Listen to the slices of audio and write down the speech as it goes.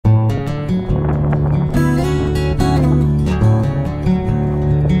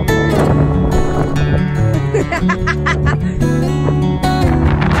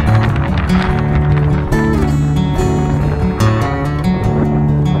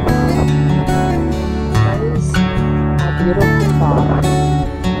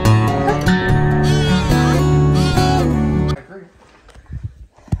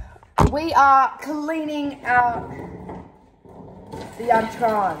are cleaning out the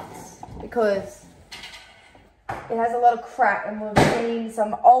trance because it has a lot of crap, and we've seen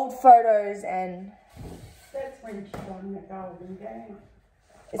some old photos, and that's when she won the golden game.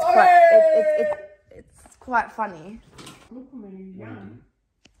 It's quite funny. Look at me, young.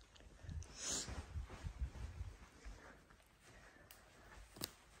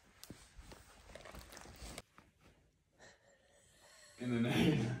 In the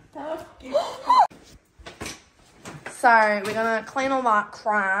name. So we're gonna clean all that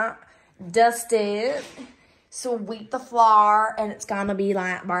crap, dust it, sweep the floor, and it's gonna be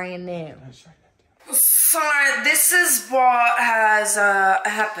like brand new. So this is what has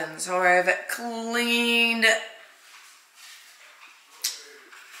happened. So I've cleaned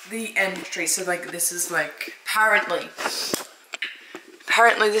the entry. So like this is like apparently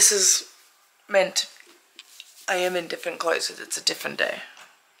this is meant. I am in different clothes because it's a different day.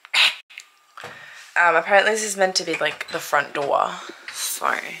 Apparently this is meant to be like the front door.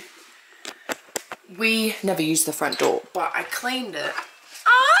 So we never use the front door, but I cleaned it.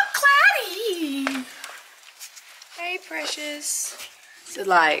 Oh, Cloudy! Hey, precious. So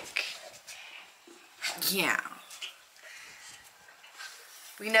like, yeah.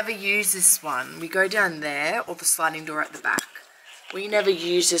 We never use this one. We go down there, or the sliding door at the back. We never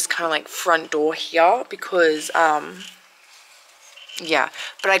use this kind of like front door here because, yeah.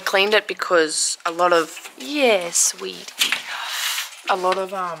 But I cleaned it because a lot of, yeah, sweetie. A lot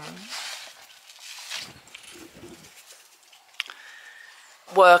of,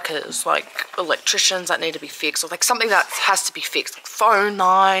 workers, like electricians that need to be fixed, or like something that has to be fixed, like phone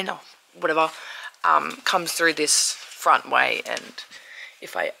line or whatever, comes through this front way, and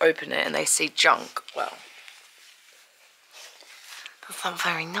if I open it and they see junk, well, that's not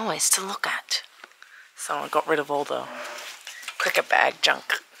very nice to look at. So I got rid of all the cricket bag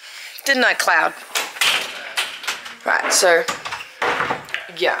junk. Didn't I, Cloud? Right, so,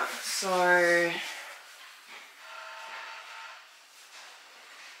 yeah, so...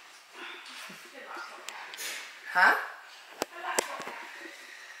 Huh?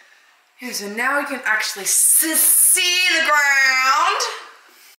 Yeah, so now we can actually see the ground.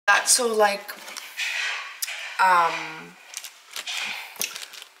 That's all like,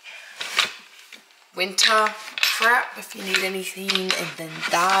 winter prep if you need anything, and then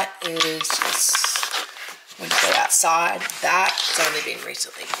that is just when you go outside. That's only been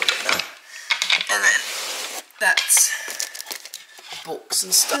recently put in there. And then that's books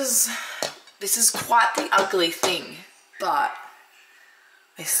and stuff. This is quite the ugly thing, but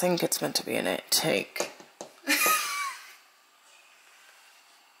I think it's meant to be an antique. I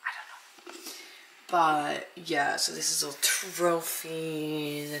don't know. But yeah, so this is all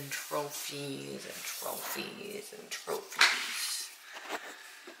trophies and trophies and trophies and trophies.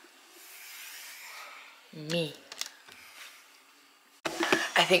 Me.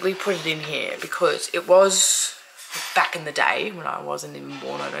 I think we put it in here because it was back in the day when I wasn't even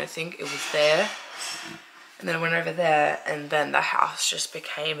born, I don't think. It was there. And then I went over there, and then the house just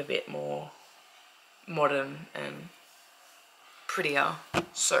became a bit more modern and prettier.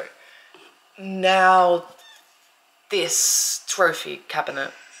 So now this trophy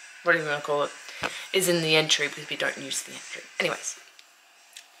cabinet, whatever you want to call it, is in the entry because we don't use the entry. Anyways.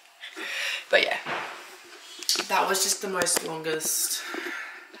 But yeah. That was just the most longest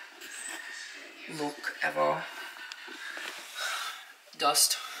look ever.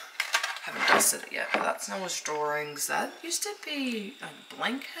 Dust. Haven't dusted it yet, but that's Noah's drawings. That used to be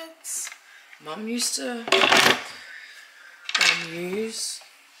blankets. Mum used to use.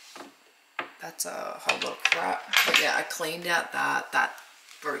 That's a whole lot of crap. But yeah, I cleaned out that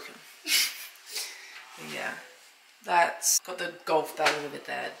broken. Yeah, that's got the golf bag a little bit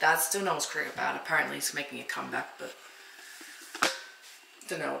there. That's still Noah's cricket bat. Apparently it's making a comeback, but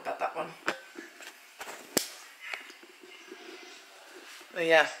don't know about that one. But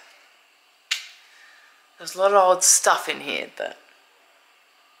yeah, there's a lot of old stuff in here that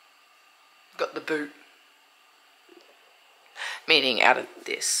got the boot, meaning out of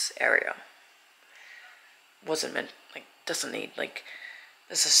this area. Wasn't meant, like, doesn't need, like,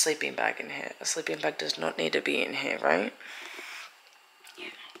 there's a sleeping bag in here. A sleeping bag does not need to be in here, right?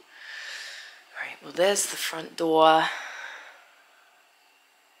 Yeah. Right, well there's the front door.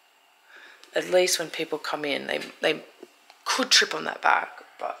 At least when people come in, they could trip on that bag,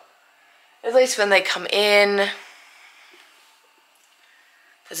 but at least when they come in,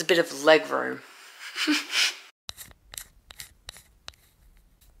 there's a bit of leg room.